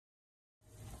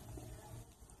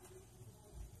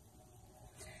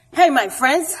Hey, my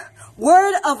friends,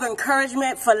 word of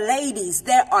encouragement for ladies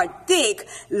that are thick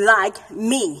like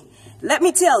me. Let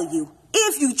me tell you,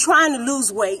 if you're trying to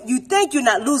lose weight, you think you're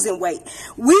not losing weight.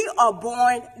 We are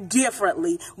born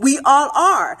differently. We all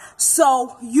are.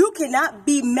 So you cannot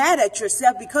be mad at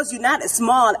yourself because you're not as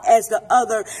small as the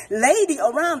other lady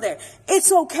around there.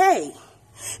 It's okay.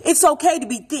 It's okay to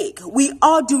be thick. We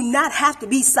all do not have to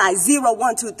be size 0,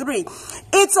 1, 2, 3.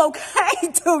 It's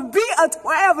okay to be a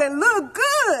 12 and look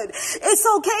good. It's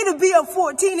okay to be a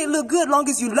 14 and look good long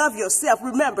as you love yourself.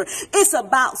 Remember, it's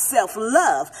about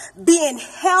self-love, being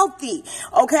healthy,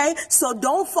 okay? So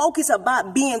don't focus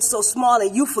about being so small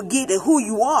and you forget who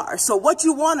you are. So what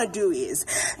you want to do is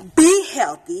be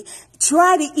healthy.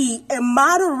 Try to eat in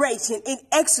moderation and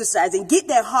exercise and get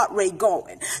that heart rate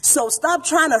going. So stop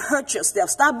trying to hurt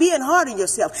yourself. Stop being hard on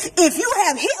yourself. If you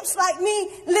have hips like me,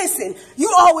 listen,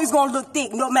 you always going to look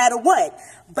thick no matter what.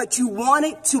 But you want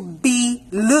it to be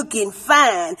looking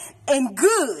fine and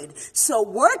good. So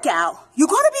work out. You're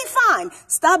going to be fine.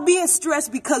 Stop being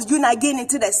stressed because you're not getting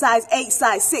into that size 8,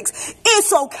 size 6.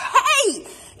 It's okay.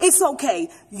 It's okay.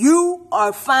 You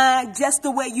are fine just the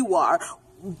way you are.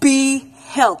 Be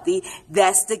healthy.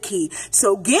 That's the key.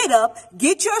 So get up,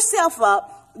 get yourself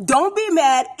up. Don't be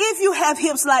mad if you have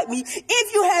hips like me.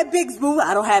 If you have big boobs,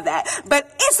 I don't have that.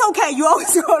 But it's okay. You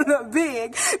always gonna look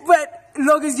big. But as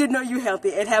long as you know you're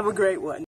healthy, and have a great one.